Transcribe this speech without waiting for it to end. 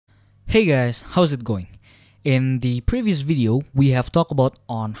Hey guys, how's it going? In the previous video, we have talked about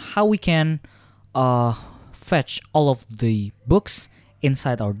on how we can fetch all of the books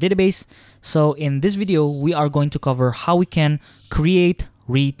inside our database. So in this video, we are going to cover how we can create,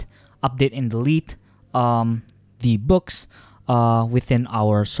 read, update, and delete the books within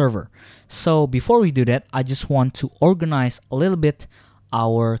our server. So before we do that, I just want to organize a little bit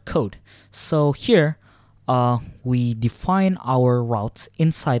our code. So here, we define our routes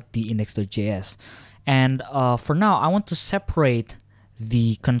inside the index.js. And for now, I want to separate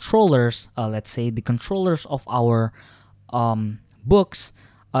the controllers, let's say the controllers of our books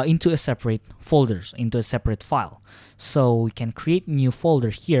into a separate folders, into a separate file. So we can create new folder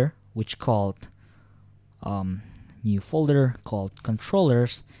here, which called new folder called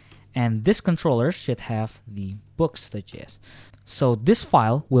controllers. And this controller should have the books.js. So this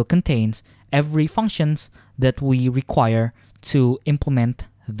file will contain every functions that we require to implement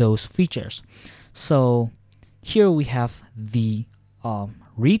those features. So here we have the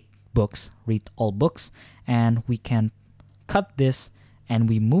read books, read all books, and we can cut this and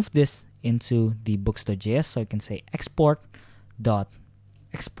we move this into the books.js. So I can say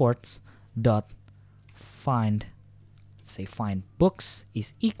exports.find, say find books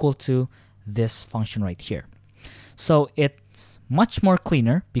is equal to this function right here. So it's much more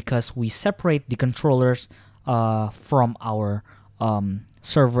cleaner because we separate the controllers from our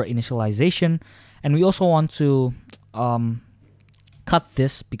server initialization, and we also want to cut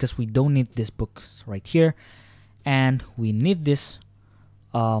this because we don't need this books right here, and we need this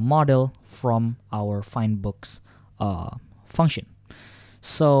model from our find books function.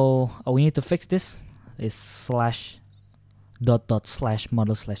 So we need to fix this is slash dot dot slash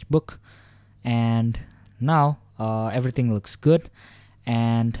model slash book, and now everything looks good.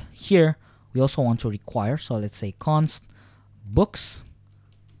 And here we also want to require, so let's say const books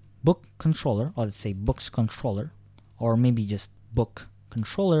book controller, or let's say books controller, or maybe just book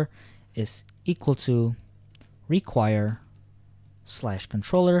controller is equal to require slash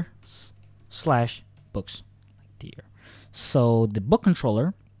controller slash books like here. So the book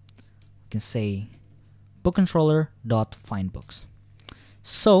controller, we can say book controller dot find books.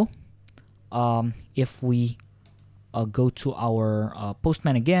 So if we go to our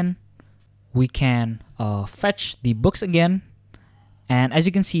Postman again, we can fetch the books again, and as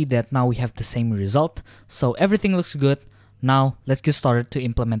you can see that now we have the same result. So everything looks good. Now let's get started to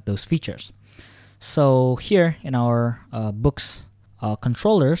implement those features. So here in our books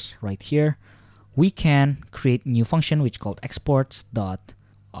controllers right here, we can create a new function which called exports dot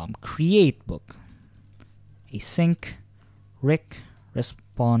create book, async rec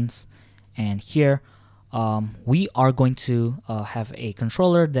response, and here we are going to have a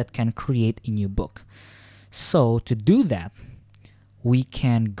controller that can create a new book. So to do that, we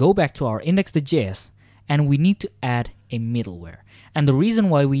can go back to our index.js and we need to add a middleware. And the reason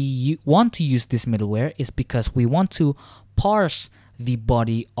why we want to use this middleware is because we want to parse the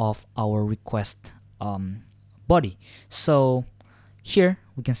body of our request body. So here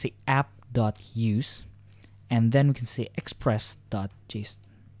we can say app.use, and then we can say express.json.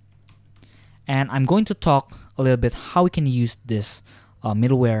 And I'm going to talk a little bit how we can use this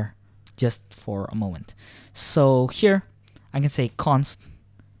middleware just for a moment. So here I can say const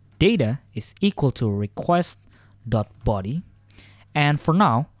data is equal to request.body. And for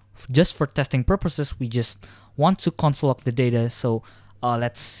now, just for testing purposes, we just want to console log the data. So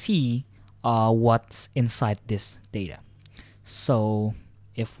let's see what's inside this data. So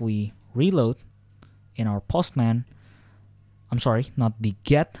if we reload in our Postman, I'm sorry, not the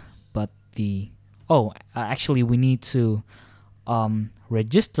get, but the actually we need to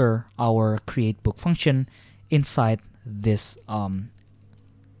register our create book function inside this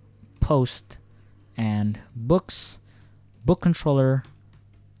post and books book controller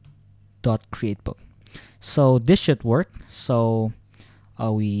dot create book. So this should work. So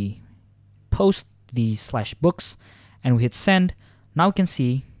we post the slash books and we hit send. Now we can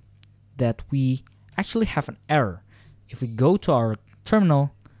see that we actually have an error. If we go to our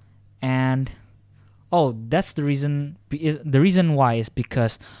terminal, and that's the reason. The reason why is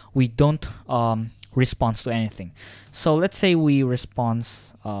because we don't respond to anything. So let's say we respond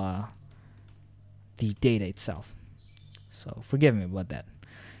the data itself. So forgive me about that.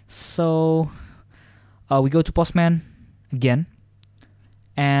 So we go to Postman again,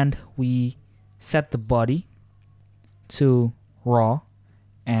 and we set the body to raw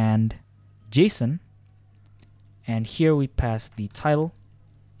and JSON, and here we pass the title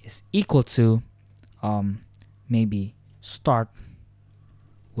is equal to maybe start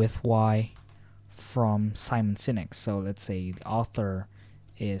with Y from Simon Sinek. So let's say the author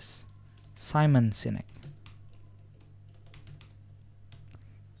is Simon Sinek.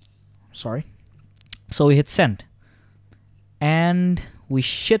 Sorry. So we hit send, and we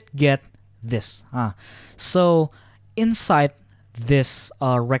should get this. So inside this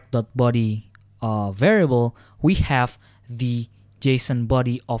rec.body variable, we have the JSON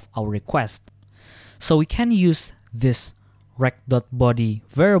body of our request. So we can use this rec.body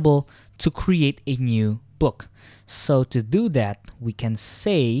variable to create a new book. So to do that, we can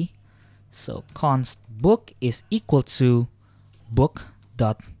say, so const book is equal to book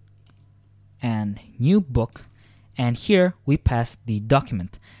dot and new book, and here we pass the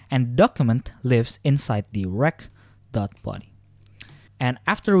document, and document lives inside the rec.body. And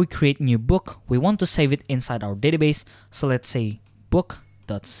after we create new book, we want to save it inside our database. So let's say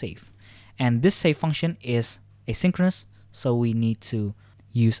book.save, and this save function is asynchronous, so we need to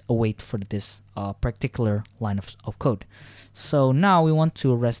use await for this particular line of code. So now we want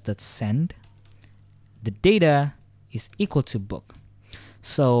to rest.send. The data is equal to book.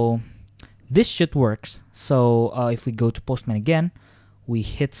 So this should work. So if we go to Postman again, we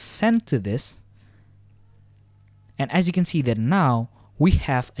hit send to this, and as you can see that now we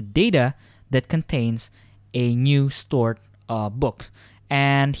have a data that contains a new stored book.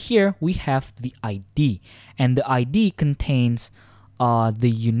 And here we have the ID, and the ID contains the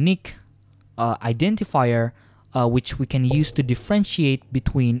unique identifier which we can use to differentiate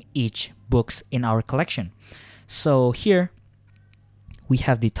between each books in our collection. So here we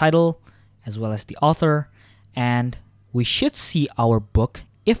have the title as well as the author, and we should see our book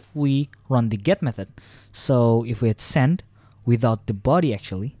if we run the get method. So if we hit send without the body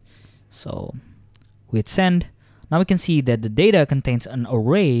actually, so we hit send, now we can see that the data contains an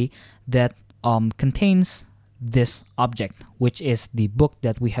array that contains this object, which is the book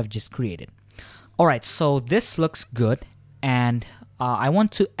that we have just created. Alright, so this looks good, and I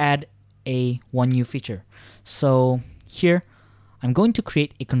want to add one new feature. So here I'm going to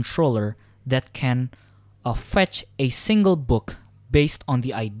create a controller that can fetch a single book based on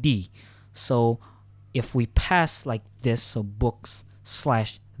the ID. So if we pass like this, so books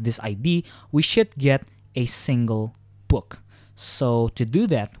slash this ID, we should get a single book. So to do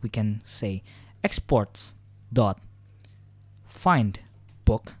that, we can say exports dot find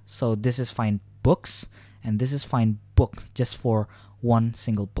book. So this is find books, and this is find book just for one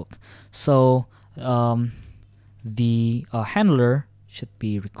single book. So the handler should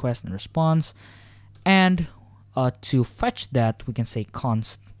be request and response, and to fetch that we can say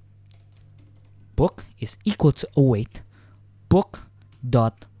const book is equal to await book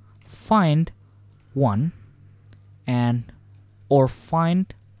dot find one, and or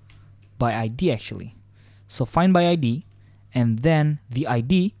find by ID actually. So find by ID, and then the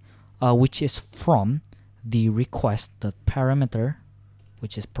ID which is from the request.parameter,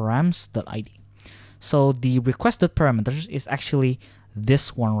 which is params.id. So the request.parameters is actually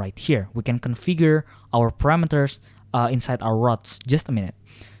this one right here. We can configure our parameters inside our routes. Just a minute.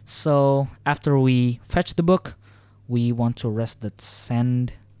 So after we fetch the book, we want to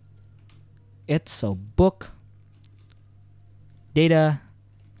rest.send it. So book data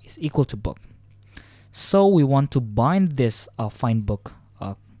is equal to book. So we want to bind this find book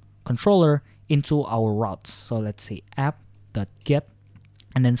controller into our routes. So let's say app.get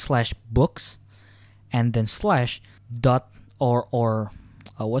and then slash books and then slash dot or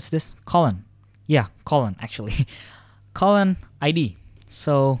what's this? Colon. Yeah, colon actually. colon ID.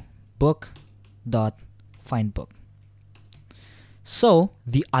 So book dot find book. So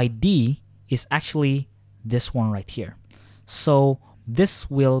the ID is actually this one right here. So this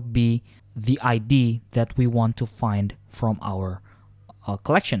will be the ID that we want to find from our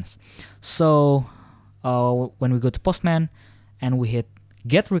collections. So when we go to Postman and we hit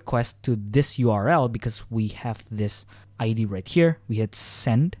get request to this URL, because we have this ID right here, we hit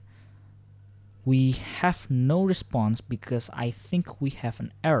send. We have no response because I think we have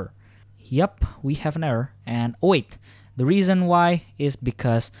an error. Yep, we have an error. And oh wait, the reason why is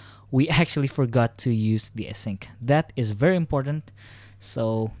because we actually forgot to use the async. That is very important,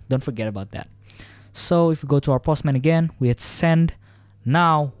 so don't forget about that. So if we go to our Postman again, we hit send.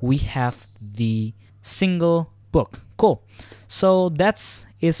 Now we have the single book. Cool. So that's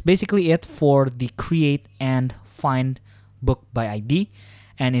basically it for the create and find book by ID.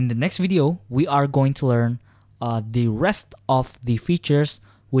 And in the next video, we are going to learn the rest of the features,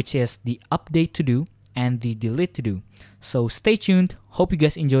 which is the update to do and the delete to do. So stay tuned. Hope you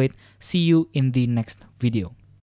guys enjoyed. See you in the next video.